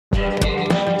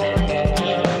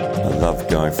love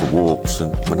going for walks,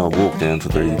 and when I walked down to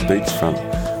the beachfront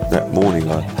that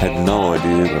morning, I had no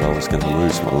idea that I was going to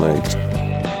lose my legs.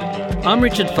 I'm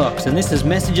Richard Fox, and this is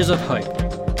Messages of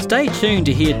Hope. Stay tuned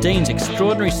to hear Dean's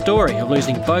extraordinary story of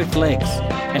losing both legs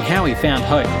and how he found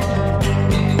hope.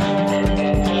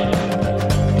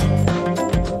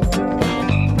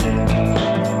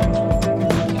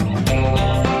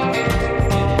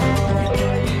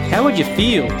 How would you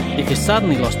feel if you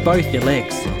suddenly lost both your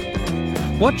legs?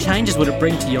 What changes would it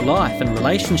bring to your life and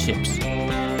relationships?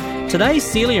 Today,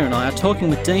 Celia and I are talking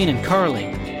with Dean and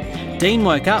Coralie. Dean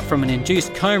woke up from an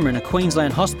induced coma in a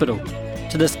Queensland hospital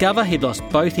to discover he'd lost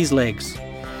both his legs.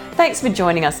 Thanks for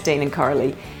joining us, Dean and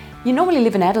Coralie. You normally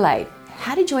live in Adelaide.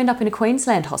 How did you end up in a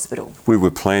Queensland hospital? We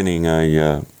were planning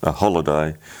a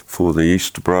holiday for the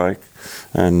Easter break,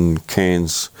 and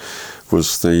Cairns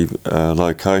was the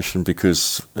location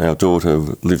because our daughter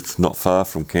lived not far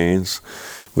from Cairns.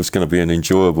 It was going to be an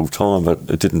enjoyable time, but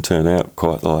it didn't turn out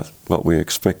quite like what we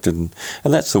expected. And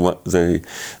that's the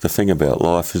thing about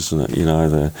life, isn't it? You know,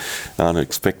 the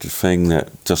unexpected thing that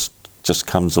just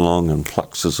comes along and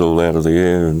plucks us all out of the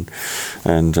air,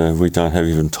 and we don't have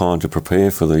even time to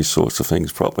prepare for these sorts of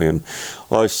things properly. And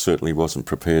I certainly wasn't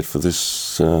prepared for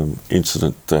this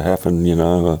incident to happen. You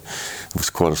know, it was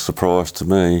quite a surprise to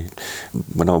me.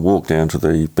 When I walked down to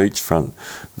the beachfront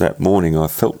that morning, I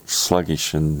felt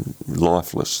sluggish and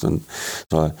lifeless, and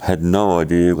I had no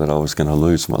idea that I was going to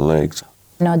lose my legs.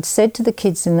 And I'd said to the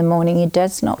kids in the morning, your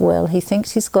dad's not well, he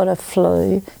thinks he's got a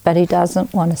flu, but he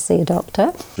doesn't want to see a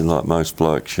doctor. And like most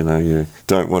blokes, you know, you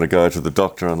don't want to go to the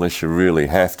doctor unless you really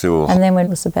have to. And then when it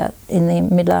was about in the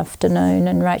mid-afternoon,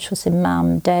 and Rachel said,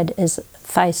 Mum, Dad's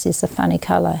face is a funny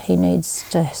colour, he needs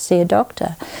to see a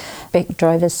doctor. Beck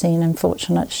drove us in, and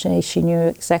fortunately she knew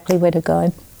exactly where to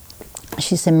go.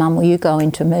 She said, Mum, will you go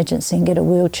into emergency and get a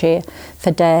wheelchair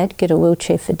for Dad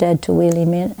to wheel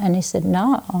him in? And he said,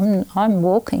 no, I'm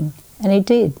walking. And he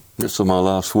did. This was my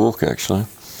last walk, actually.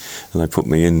 And they put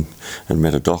me in and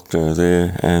met a doctor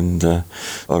there, and I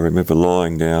remember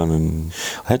lying down, and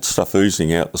I had stuff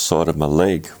oozing out the side of my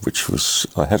leg,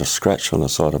 I had a scratch on the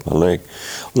side of my leg.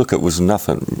 Look, it was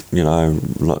nothing, you know,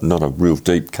 not a real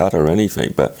deep cut or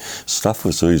anything, but stuff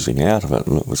was oozing out of it,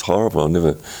 and it was horrible. I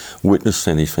never witnessed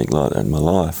anything like that in my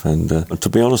life. And to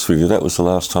be honest with you, that was the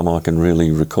last time I can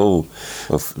really recall.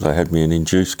 They had me in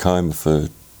induced coma for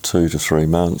 2 to 3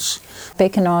 months.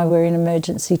 Beck and I were in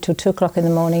emergency till 2 o'clock in the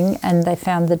morning, and they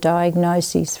found the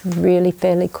diagnosis really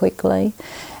fairly quickly.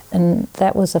 And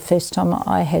that was the first time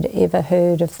I had ever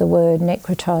heard of the word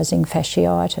necrotising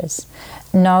fasciitis.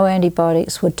 No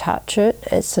antibiotics would touch it.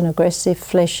 It's an aggressive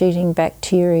flesh-eating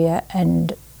bacteria,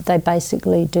 and they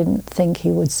basically didn't think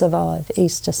he would survive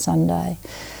Easter Sunday.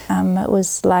 It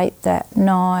was late that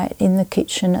night in the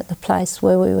kitchen at the place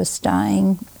where we were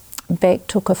staying. Beck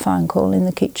took a phone call in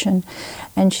the kitchen,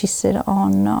 and she said, oh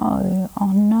no.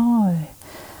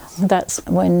 That's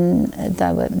when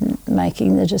they were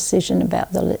making the decision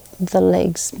about the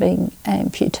legs being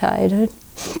amputated.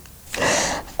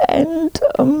 And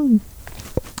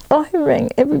I rang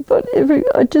everybody,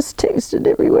 I just texted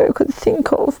everywhere I could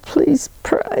think of, please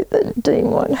pray that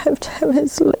Dean won't have to have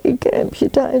his leg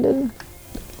amputated.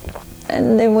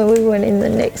 And then when we went in the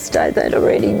next day, they'd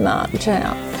already marked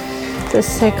out the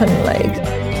second leg.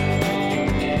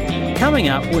 Coming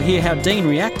up, we'll hear how Dean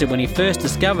reacted when he first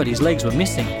discovered his legs were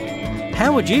missing.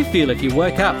 How would you feel if you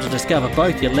woke up to discover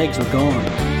both your legs were gone?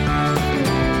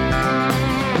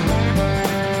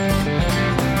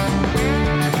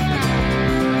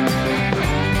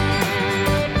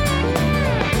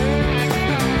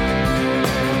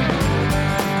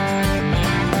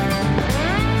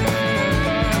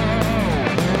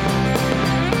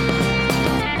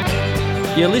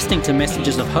 You're listening to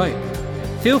Messages of Hope.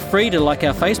 Feel free to like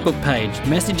our Facebook page,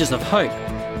 Messages of Hope,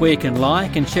 where you can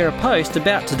like and share a post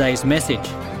about today's message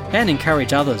and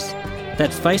encourage others.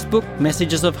 That's Facebook,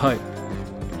 Messages of Hope.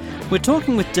 We're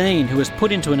talking with Dean, who was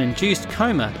put into an induced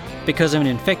coma because of an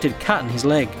infected cut in his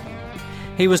leg.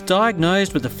 He was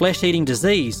diagnosed with a flesh-eating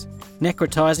disease,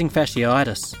 necrotising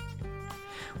fasciitis.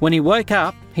 When he woke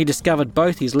up, he discovered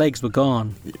both his legs were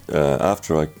gone.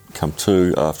 After I come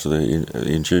to, after the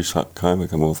induced coma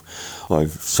come off, I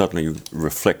suddenly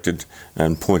reflected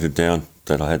and pointed down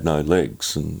that I had no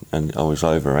legs, and I was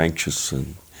over anxious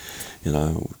and, you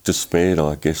know, despaired,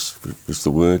 I guess was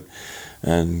the word.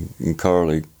 And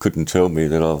Coralie couldn't tell me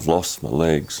that I've lost my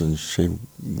legs, and she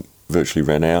virtually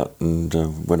ran out and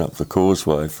went up the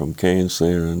causeway from Cairns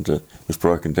there and was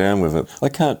broken down with it. I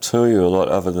can't tell you a lot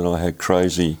other than I had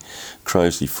crazy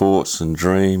thoughts and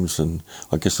dreams, and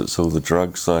I guess it's all the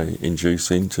drugs they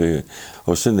induce into you.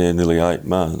 I was in there nearly 8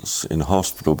 months in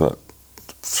hospital, but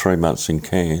 3 months in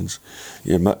Cairns,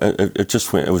 it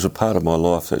just went. It was a part of my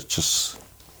life that just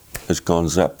has gone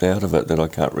zapped out of it that I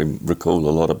can't recall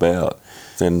a lot about.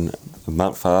 Then a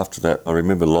month after that, I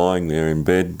remember lying there in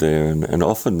bed there, and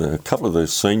often a couple of the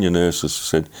senior nurses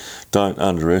said, "Don't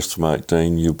underestimate,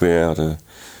 Dean. You'll be able to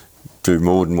do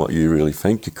more than what you really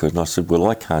think you could." And I said, "Well,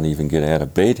 I can't even get out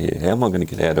of bed here. How am I going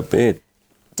to get out of bed?"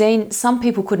 Dean, some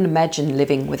people couldn't imagine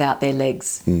living without their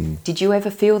legs. Did you ever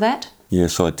feel that?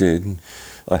 Yes, I did.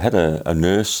 I had a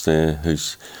nurse there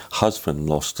whose husband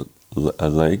lost a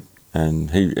leg,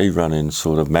 and he ran in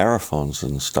sort of marathons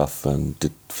and stuff and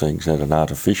did things, had an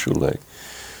artificial leg.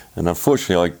 And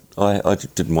unfortunately, I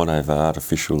didn't want to have an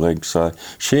artificial leg, so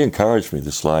she encouraged me,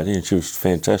 this lady, and she was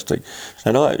fantastic.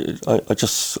 And I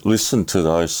just listened to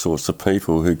those sorts of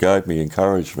people who gave me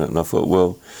encouragement, and I thought,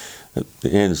 well,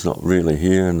 the end's not really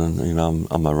here, and you know,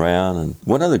 I'm around. And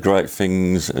one of the great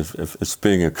things is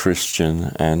being a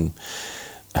Christian and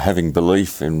having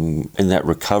belief in that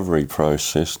recovery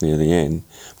process near the end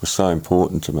was so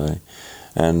important to me.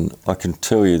 And I can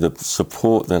tell you the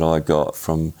support that I got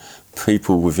from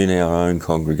people within our own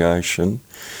congregation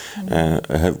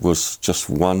was just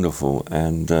wonderful.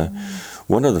 And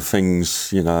one of the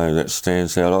things, you know, that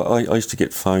stands out, I used to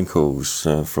get phone calls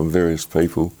from various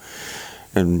people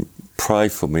and pray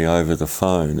for me over the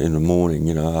phone in the morning,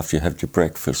 you know, after you have your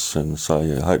breakfast, and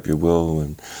say, I hope you're well,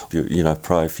 and, you know,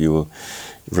 pray for your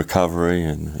recovery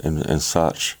and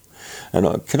such. And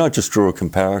can I just draw a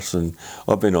comparison?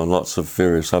 I've been on lots of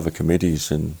various other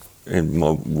committees, and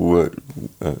my work,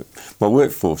 my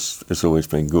workforce has always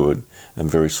been good and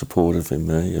very supportive in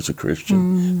me as a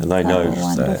Christian, and they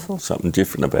notice that something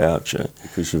different about you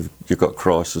because you've got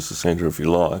Christ as the centre of your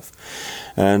life.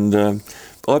 And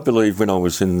I believe when I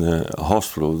was in the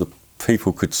hospital, the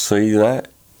people could see that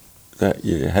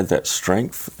you had that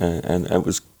strength, and it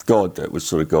was God that was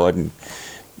sort of guiding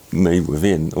me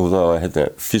within, although I had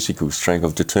that physical strength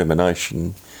of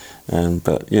determination.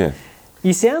 But yeah.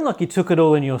 You sound like you took it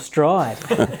all in your stride,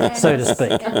 so to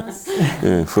speak.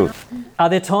 Yeah, well, Are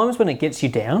there times when it gets you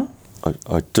down?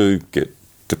 I do get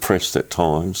depressed at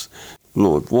times.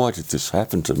 Lord, why did this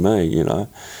happen to me, you know?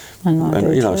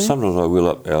 And you know, sometimes I will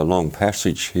up our long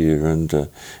passage here and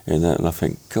I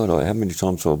think, God, how many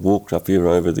times I've walked up here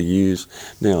over the years.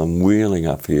 Now I'm wheeling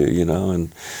up here, you know,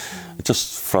 and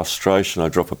just frustration. I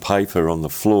drop a paper on the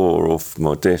floor off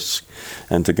my desk,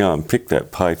 and to go and pick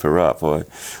that paper up, I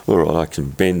can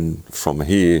bend from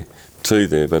here to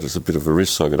there, but it's a bit of a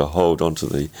risk, so I've got to hold onto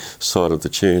the side of the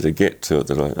chair to get to it,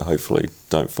 that I hopefully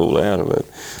don't fall out of it.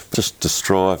 Just to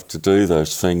strive to do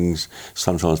those things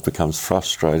sometimes becomes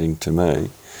frustrating to me,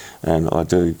 and I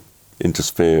do in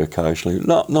despair occasionally.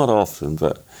 Not often,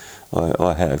 but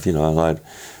I have, you know, I laid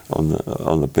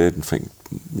on the bed and think,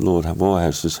 Lord, why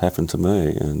has this happened to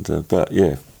me? And but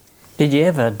yeah. Did you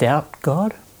ever doubt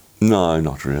God? No,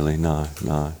 not really, no.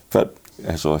 But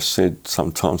as I said,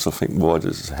 sometimes I think, why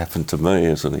does this happen to me,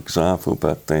 as an example?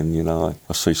 But then, you know,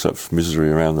 I see such misery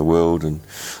around the world, and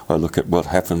I look at what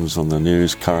happens on the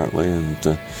news currently,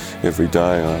 and every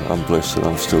day I'm blessed that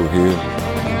I'm still here.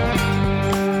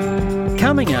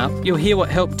 Coming up, you'll hear what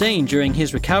helped Dean during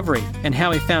his recovery and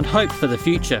how he found hope for the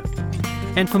future.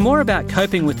 And for more about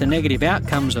coping with the negative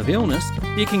outcomes of illness,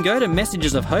 you can go to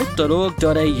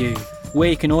messagesofhope.org.au, where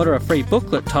you can order a free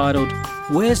booklet titled,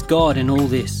 Where's God in All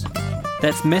This?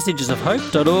 That's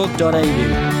messagesofhope.org.au.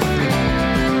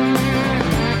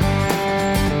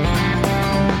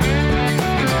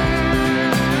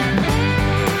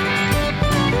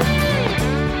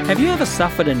 Have you ever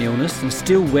suffered an illness and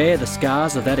still wear the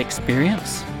scars of that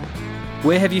experience?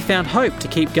 Where have you found hope to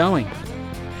keep going?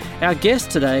 Our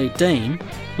guest today, Dean,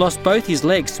 lost both his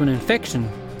legs to an infection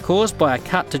caused by a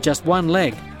cut to just one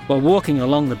leg while walking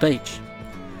along the beach.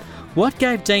 What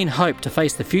gave Dean hope to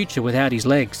face the future without his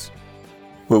legs?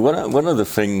 Well, one of the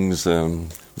things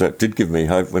that did give me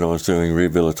hope when I was doing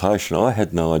rehabilitation, I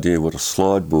had no idea what a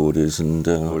slide board is, and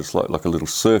it was like a little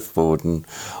surfboard, and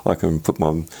I can put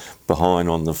my behind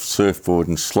on the surfboard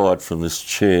and slide from this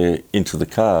chair into the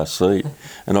car seat.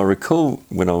 And I recall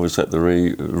when I was at the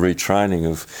retraining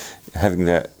of having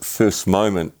that first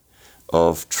moment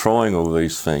of trying all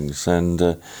these things, and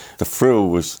the thrill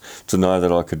was to know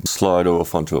that I could slide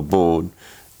off onto a board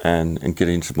and get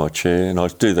into my chair. And I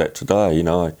do that today, you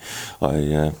know.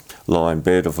 I lie in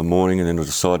bed of a morning and then I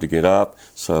decide to get up,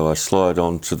 so I slide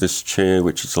onto this chair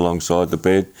which is alongside the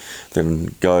bed,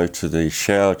 then go to the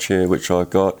shower chair which I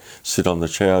got, sit on the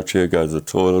shower chair, go to the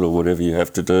toilet or whatever you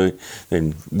have to do,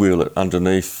 then wheel it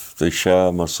underneath the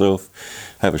shower myself,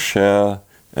 have a shower,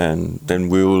 and then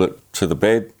wheel it to the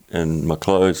bed and my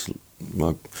clothes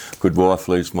my good wife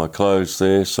leaves my clothes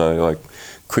there, so I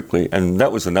quickly, and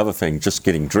that was another thing, just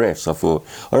getting dressed. I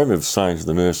remember saying to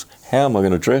the nurse, how am I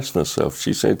going to dress myself?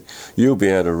 She said, you'll be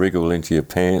able to wriggle into your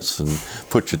pants and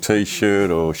put your T-shirt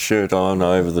or shirt on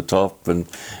over the top, and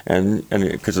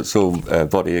because it's all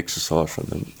body exercise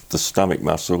from the stomach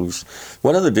muscles.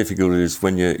 One of the difficulties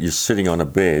when you're sitting on a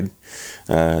bed,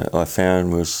 I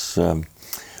found was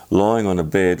lying on a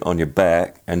bed on your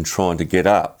back and trying to get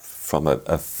up from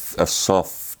a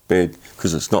soft bed,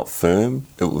 because it's not firm,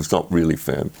 it was not really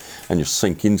firm, and you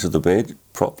sink into the bed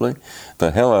properly.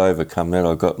 But how I overcome that,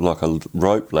 I got like a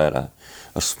rope ladder,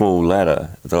 a small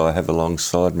ladder that I have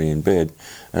alongside me in bed,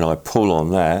 and I pull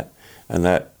on that, and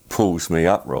that pulls me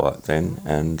upright then,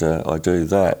 and I do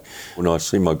that. When I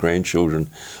see my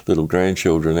little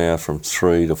grandchildren now from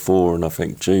 3 to 4, and I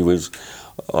think, gee whiz,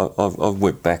 I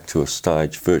went back to a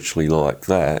stage virtually like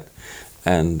that,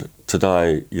 and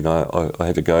today, I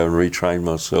had to go and retrain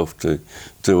myself to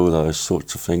do all those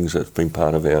sorts of things that's been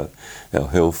part of our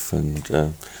health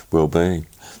and well-being.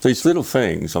 These little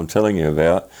things I'm telling you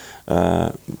about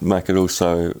make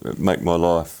my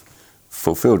life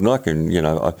fulfilled. And I can,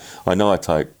 I know I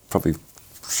take probably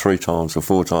 3 times or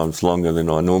 4 times longer than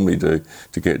I normally do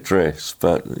to get dressed,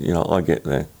 but, I get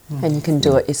there. And you can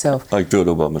do it yourself. I do it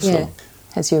all by myself. Yeah.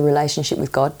 Has your relationship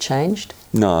with God changed?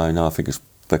 No, I think it's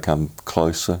become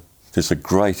closer. There's a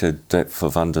greater depth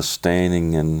of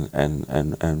understanding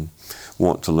and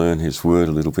want to learn His Word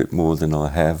a little bit more than I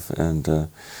have. And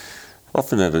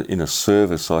often in a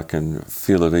service I can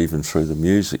feel it even through the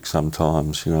music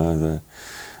sometimes, and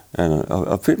I'm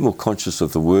a bit more conscious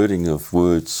of the wording of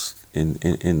words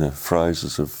in the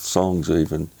phrases of songs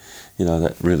even.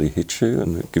 That really hits you,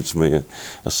 and it gives me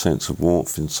a sense of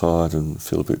warmth inside and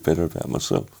feel a bit better about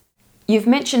myself. You've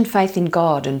mentioned faith in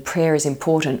God and prayer is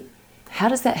important. How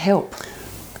does that help?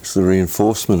 It's the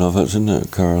reinforcement of it, isn't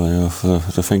it, Coralie, of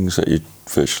the things that you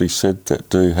virtually said that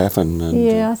do happen. And,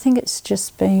 yeah, I think it's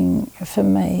just being, for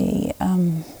me,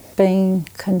 being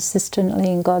consistently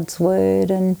in God's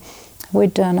Word. And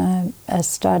we'd done a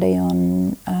study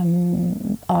on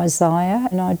Isaiah,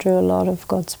 and I drew a lot of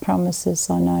God's promises,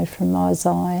 I know, from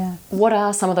Isaiah. What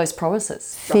are some of those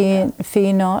promises? Fear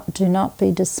not, do not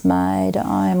be dismayed.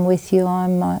 I am with you, I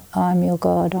am your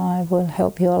God. I will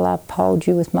help you, I'll uphold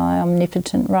you with my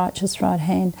omnipotent, righteous right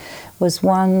hand, was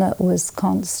one that was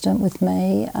constant with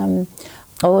me. I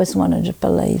always wanted to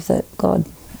believe that God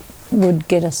would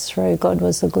get us through. God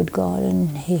was a good God,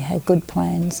 and He had good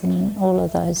plans and all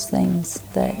of those things,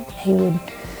 that He would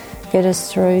get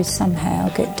us through somehow,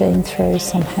 get Dean through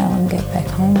somehow and get back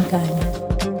home again.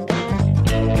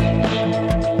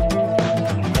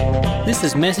 This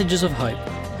is Messages of Hope.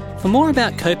 For more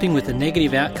about coping with the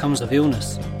negative outcomes of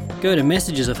illness, go to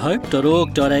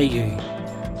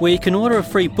messagesofhope.org.au, where you can order a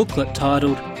free booklet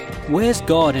titled, Where's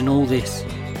God in All This?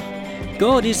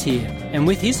 God is here, and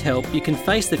with His help you can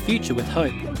face the future with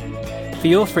hope. For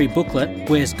your free booklet,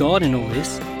 Where's God in All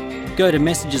This?, go to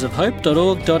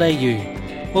messagesofhope.org.au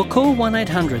or call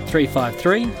 1800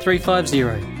 353 350.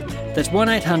 That's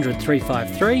 1800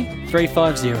 353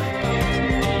 350.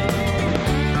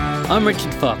 I'm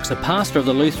Richard Fox, a pastor of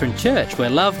the Lutheran Church where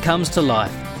love comes to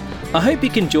life. I hope you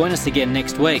can join us again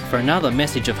next week for another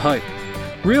message of hope.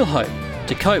 Real hope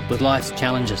to cope with life's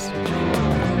challenges.